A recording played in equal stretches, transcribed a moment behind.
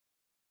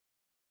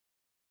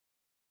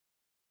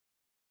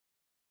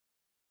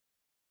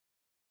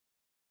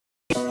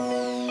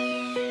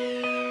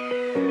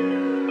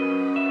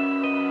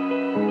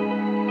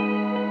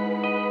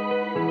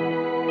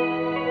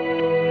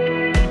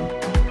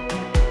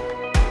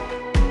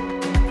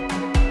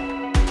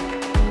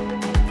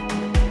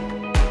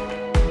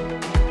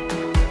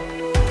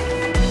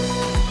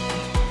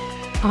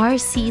Our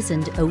seas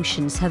and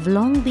oceans have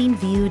long been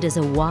viewed as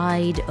a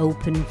wide,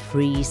 open,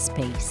 free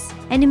space,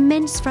 an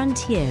immense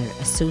frontier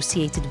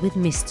associated with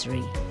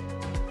mystery.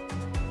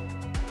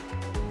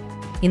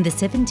 In the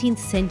 17th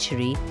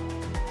century,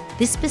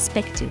 this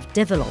perspective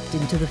developed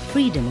into the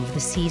freedom of the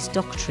seas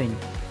doctrine.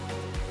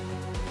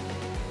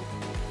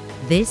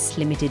 This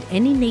limited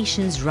any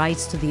nation's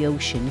rights to the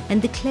ocean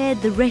and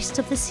declared the rest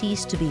of the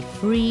seas to be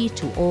free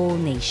to all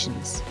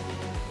nations,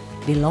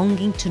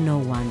 belonging to no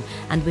one,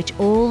 and which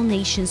all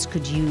nations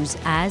could use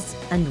as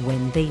and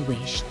when they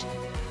wished.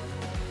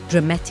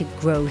 Dramatic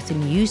growth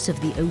in use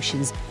of the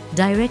oceans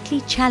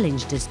directly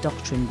challenged this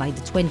doctrine by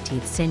the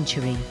 20th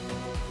century.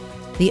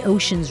 The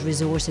ocean's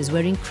resources were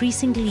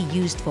increasingly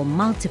used for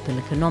multiple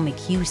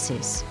economic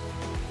uses.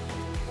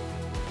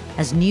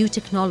 As new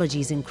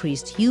technologies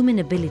increased human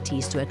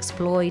abilities to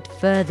exploit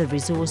further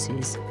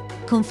resources,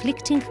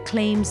 conflicting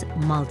claims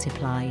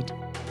multiplied.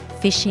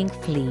 Fishing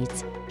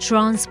fleets,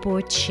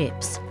 transport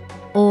ships,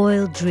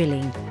 oil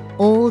drilling,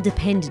 all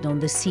depended on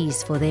the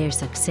seas for their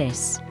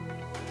success.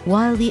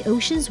 While the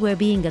oceans were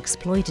being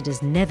exploited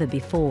as never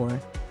before,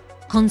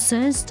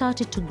 concerns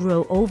started to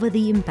grow over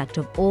the impact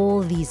of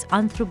all these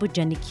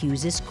anthropogenic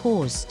uses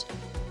caused.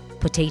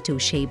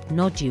 Potato-shaped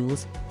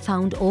nodules,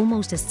 found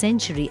almost a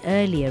century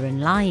earlier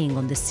and lying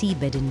on the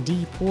seabed in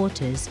deep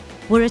waters,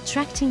 were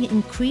attracting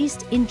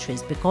increased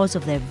interest because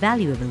of their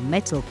valuable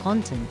metal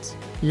content.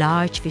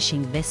 Large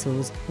fishing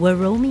vessels were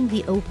roaming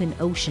the open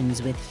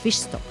oceans with fish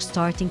stocks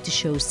starting to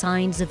show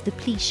signs of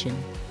depletion.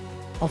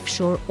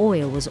 Offshore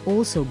oil was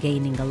also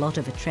gaining a lot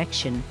of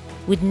attraction,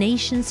 with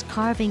nations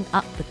carving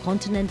up the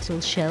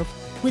continental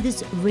shelf with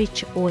its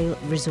rich oil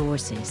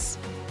resources.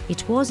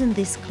 It was in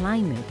this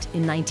climate,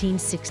 in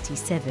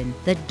 1967,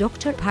 that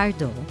Dr.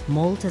 Pardo,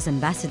 Malta's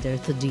ambassador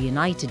to the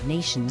United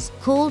Nations,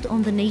 called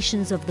on the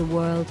nations of the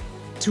world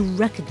to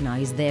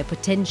recognize their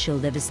potential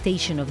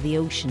devastation of the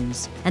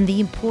oceans and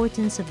the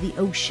importance of the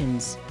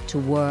oceans to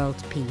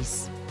world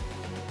peace.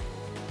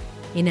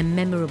 In a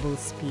memorable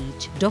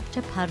speech,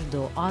 Dr.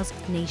 Pardo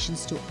asked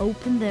nations to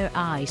open their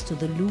eyes to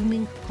the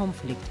looming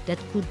conflict that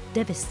could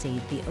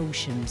devastate the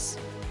oceans.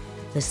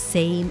 The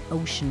same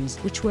oceans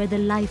which were the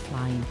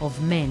lifeline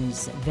of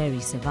men's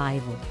very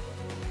survival.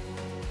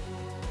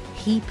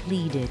 He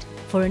pleaded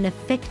for an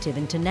effective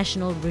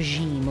international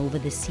regime over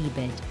the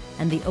seabed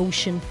and the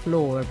ocean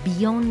floor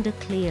beyond a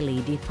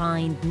clearly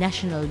defined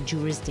national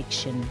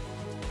jurisdiction.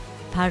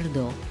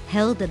 Pardo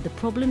held that the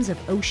problems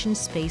of ocean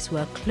space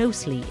were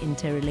closely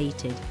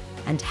interrelated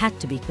and had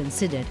to be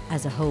considered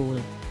as a whole.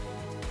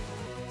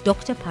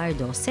 Dr.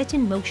 Pardo set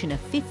in motion a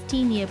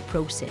 15-year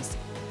process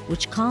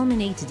which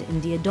culminated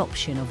in the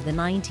adoption of the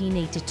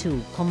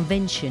 1982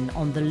 Convention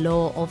on the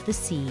Law of the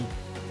Sea.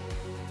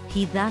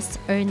 He thus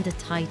earned the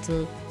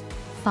title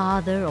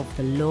Father of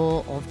the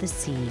Law of the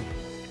Sea.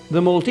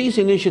 The Maltese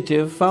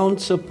initiative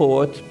found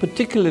support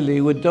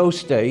particularly with those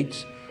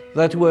states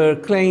that were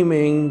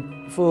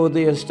claiming for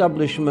the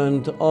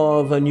establishment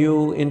of a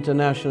new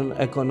international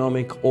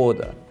economic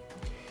order.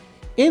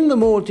 In the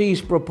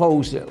Maltese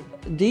proposal,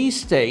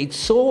 these states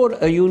saw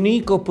a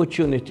unique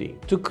opportunity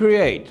to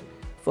create,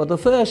 for the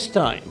first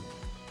time,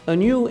 a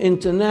new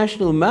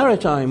international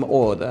maritime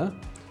order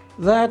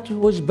that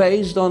was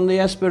based on the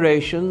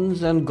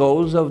aspirations and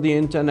goals of the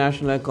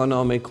international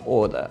economic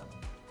order.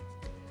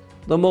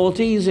 The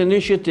Maltese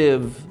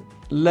initiative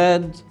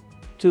led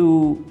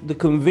to the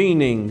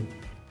convening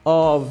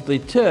of the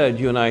Third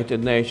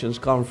United Nations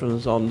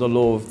Conference on the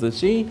Law of the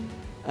Sea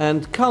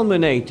and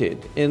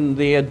culminated in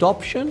the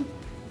adoption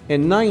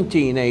in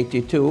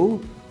 1982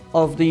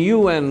 of the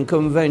UN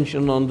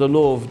Convention on the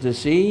Law of the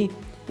Sea,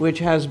 which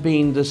has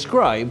been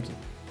described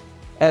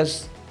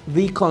as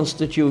the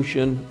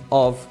constitution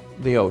of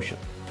the ocean.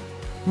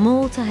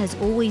 Malta has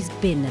always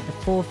been at the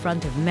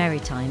forefront of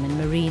maritime and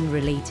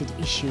marine-related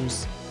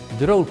issues.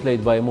 The role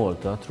played by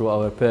Malta through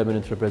our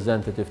permanent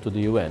representative to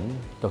the UN,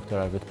 Dr.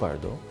 Arvid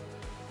Pardo,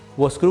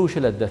 was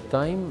crucial at that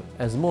time,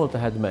 as Malta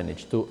had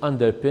managed to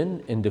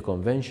underpin in the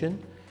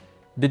Convention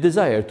the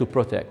desire to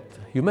protect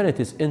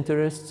humanity's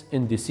interests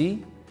in the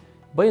sea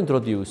by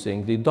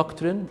introducing the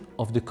doctrine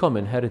of the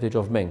common heritage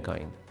of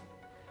mankind.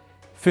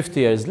 50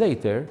 years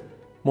later,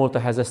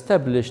 Malta has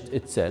established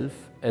itself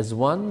as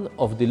one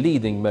of the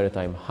leading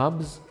maritime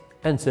hubs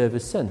and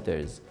service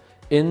centers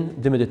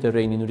in the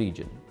Mediterranean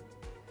region.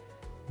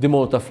 The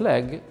Malta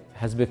flag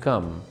has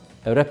become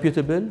a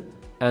reputable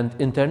and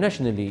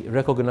internationally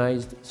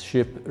recognized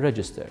ship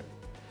register,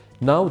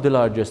 now the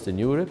largest in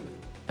Europe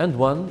and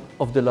one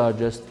of the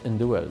largest in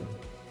the world.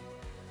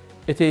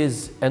 It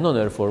is an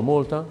honor for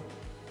Malta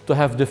to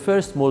have the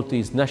first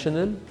Maltese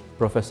national,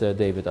 Professor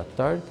David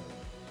Attard,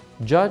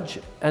 judge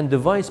and the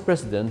Vice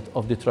President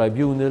of the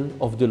Tribunal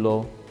of the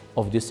Law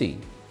of the Sea.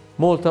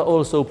 Malta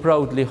also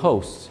proudly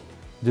hosts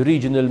the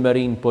Regional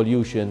Marine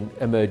Pollution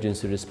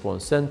Emergency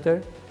Response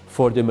Center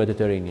for the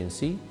Mediterranean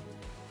Sea,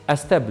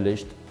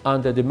 established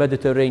under the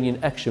Mediterranean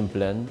Action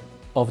Plan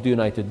of the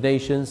United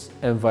Nations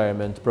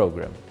Environment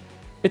Programme.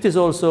 It is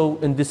also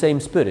in the same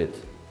spirit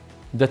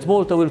that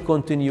Malta will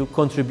continue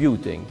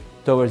contributing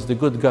towards the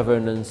good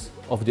governance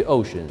of the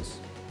oceans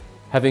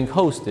having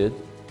hosted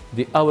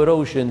the Our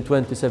Ocean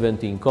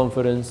 2017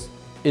 conference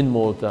in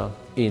Malta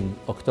in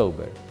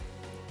October.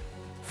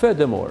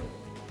 Furthermore,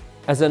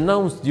 as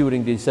announced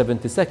during the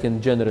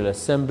 72nd General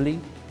Assembly,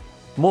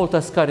 Malta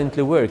is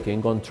currently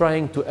working on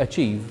trying to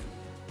achieve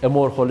a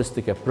more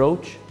holistic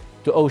approach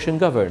to ocean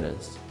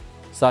governance,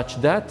 such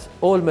that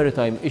all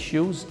maritime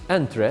issues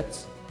and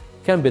threats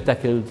can be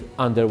tackled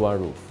under one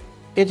roof.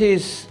 It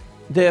is,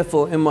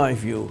 therefore, in my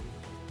view,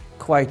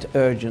 quite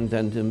urgent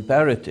and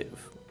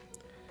imperative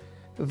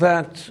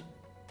that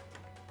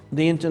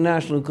the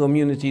international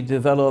community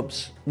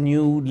develops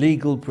new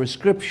legal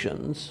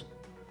prescriptions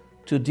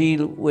to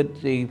deal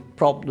with the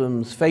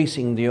problems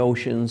facing the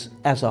oceans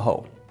as a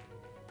whole.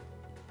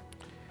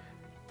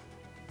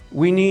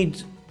 We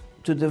need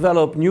to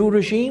develop new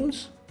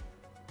regimes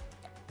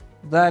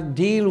that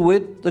deal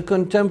with the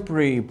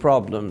contemporary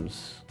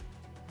problems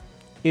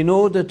in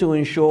order to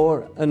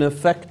ensure an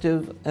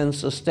effective and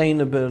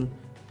sustainable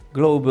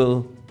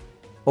global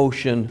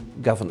ocean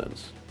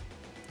governance.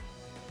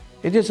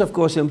 It is, of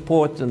course,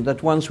 important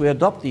that once we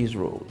adopt these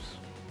rules,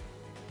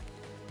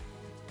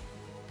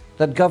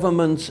 that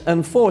governments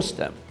enforce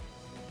them.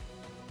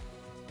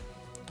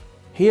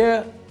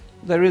 Here,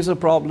 there is a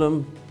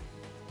problem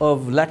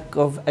of lack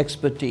of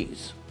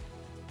expertise.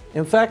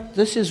 In fact,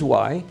 this is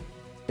why,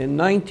 in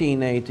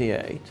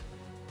 1988,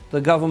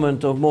 the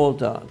government of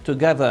Malta,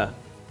 together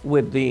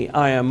with the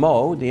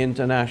IMO, the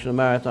International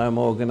Maritime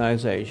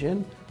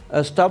Organization,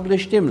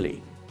 established IMLI,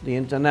 the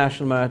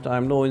International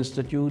Maritime Law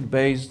Institute,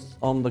 based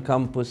on the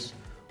campus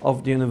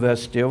of the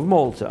University of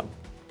Malta.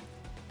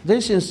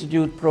 This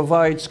institute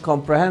provides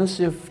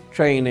comprehensive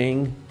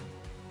training,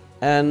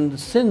 and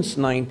since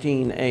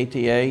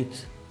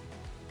 1988,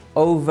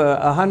 over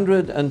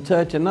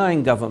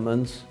 139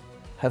 governments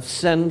have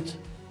sent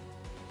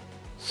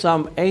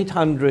some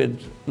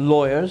 800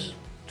 lawyers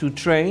to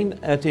train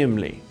at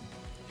IMLI.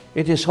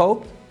 It is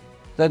hoped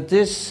that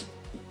this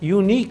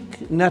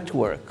unique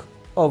network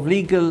of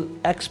legal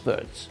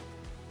experts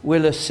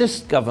will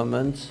assist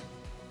governments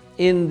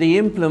in the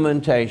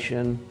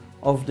implementation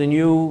of the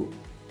new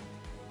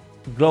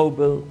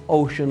global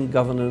ocean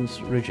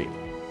governance regime.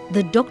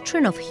 The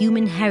doctrine of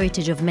human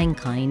heritage of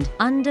mankind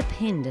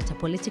underpinned at a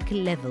political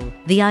level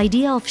the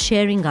idea of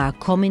sharing our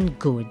common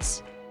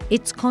goods.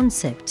 Its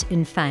concept,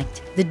 in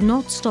fact, did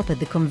not stop at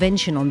the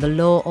Convention on the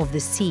Law of the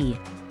Sea,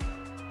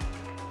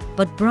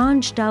 but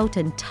branched out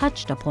and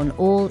touched upon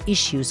all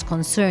issues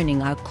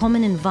concerning our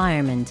common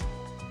environment,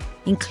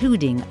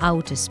 including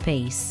outer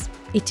space.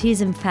 It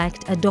is, in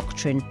fact, a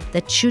doctrine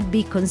that should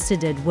be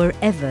considered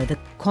wherever the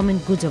common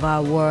goods of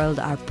our world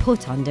are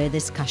put under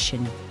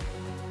discussion.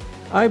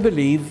 I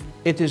believe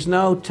it is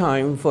now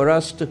time for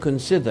us to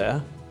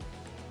consider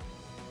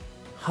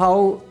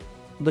how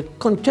the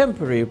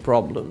contemporary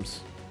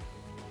problems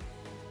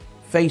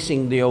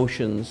facing the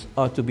oceans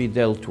are to be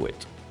dealt with.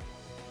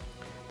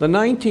 The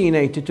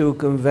 1982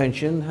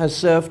 Convention has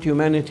served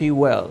humanity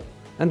well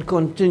and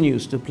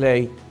continues to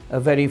play a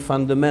very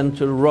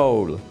fundamental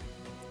role.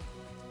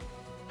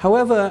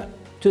 However,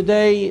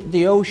 today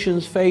the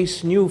oceans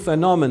face new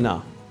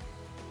phenomena.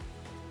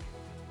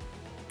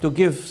 To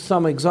give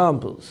some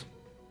examples,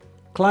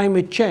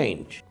 climate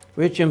change,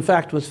 which in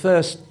fact was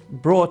first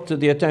brought to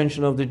the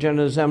attention of the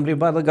General Assembly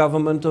by the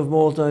government of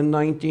Malta in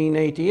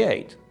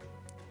 1988.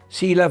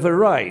 Sea level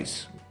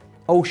rise,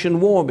 ocean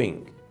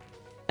warming,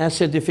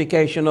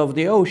 acidification of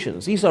the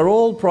oceans. These are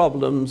all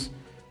problems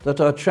that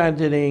are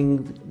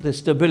threatening the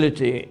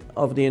stability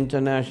of the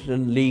international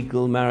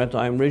legal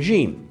maritime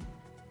regime.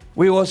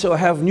 We also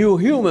have new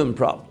human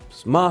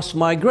problems, mass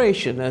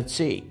migration at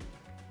sea.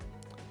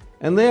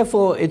 And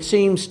therefore, it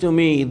seems to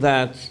me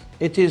that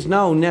it is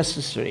now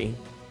necessary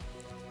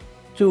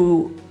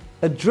to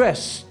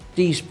address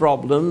these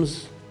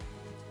problems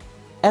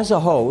as a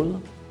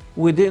whole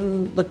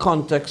within the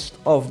context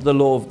of the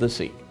law of the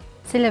sea.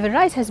 Sea level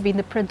rise has been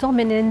the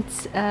predominant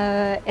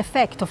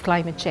effect of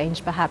climate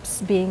change,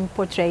 perhaps being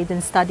portrayed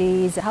in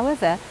studies.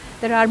 However,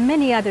 there are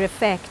many other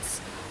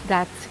effects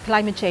that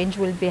climate change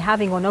will be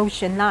having on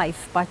ocean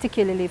life,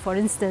 particularly, for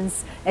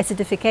instance,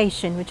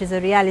 acidification, which is a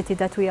reality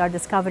that we are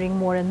discovering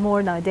more and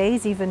more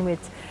nowadays, even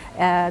with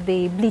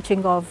the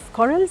bleaching of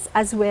corals,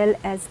 as well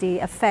as the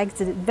effects,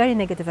 the very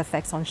negative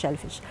effects on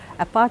shellfish.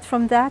 Apart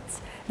from that,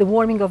 the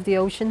warming of the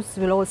oceans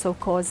will also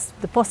cause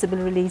the possible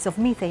release of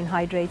methane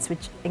hydrates,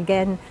 which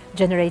again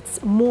generates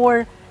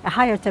a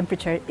higher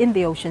temperature in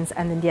the oceans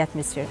and in the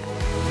atmosphere.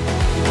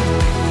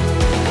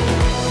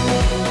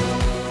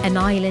 An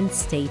island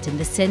state in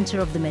the center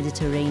of the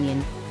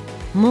Mediterranean,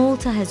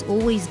 Malta has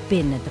always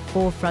been at the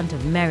forefront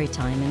of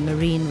maritime and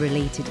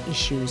marine-related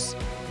issues.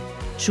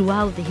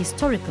 Throughout the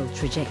historical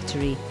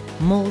trajectory,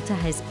 Malta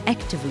has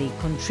actively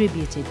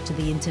contributed to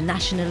the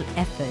international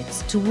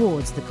efforts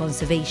towards the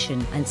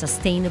conservation and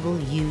sustainable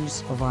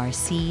use of our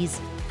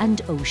seas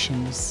and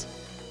oceans.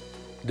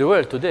 The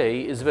world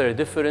today is very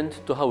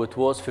different to how it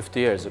was 50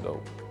 years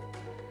ago.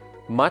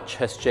 Much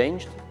has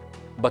changed,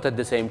 but at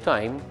the same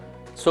time,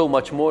 so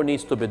much more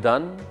needs to be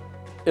done,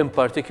 in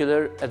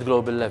particular at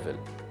global level.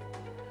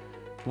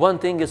 One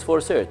thing is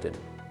for certain: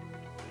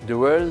 the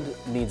world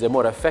needs a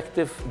more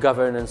effective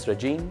governance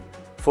regime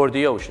for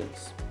the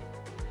oceans.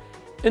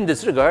 In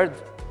this regard,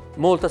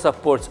 Malta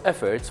supports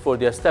efforts for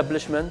the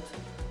establishment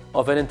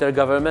of an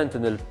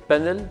intergovernmental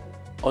panel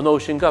on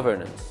ocean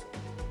governance,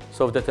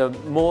 so that a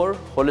more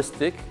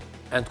holistic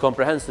and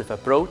comprehensive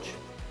approach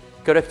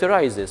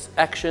characterizes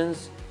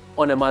actions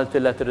on a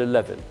multilateral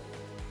level.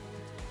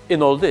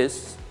 In all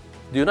this,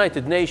 the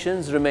United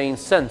Nations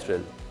remains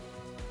central,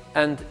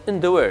 and in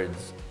the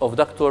words of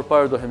Dr.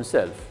 Pardo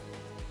himself,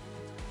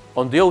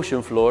 on the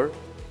ocean floor,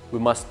 we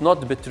must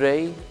not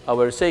betray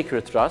our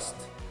sacred trust,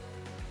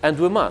 and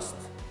we must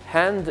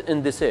hand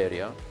in this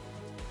area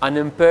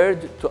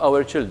unimpaired to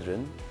our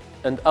children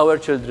and our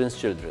children's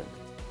children.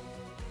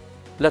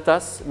 Let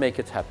us make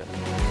it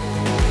happen.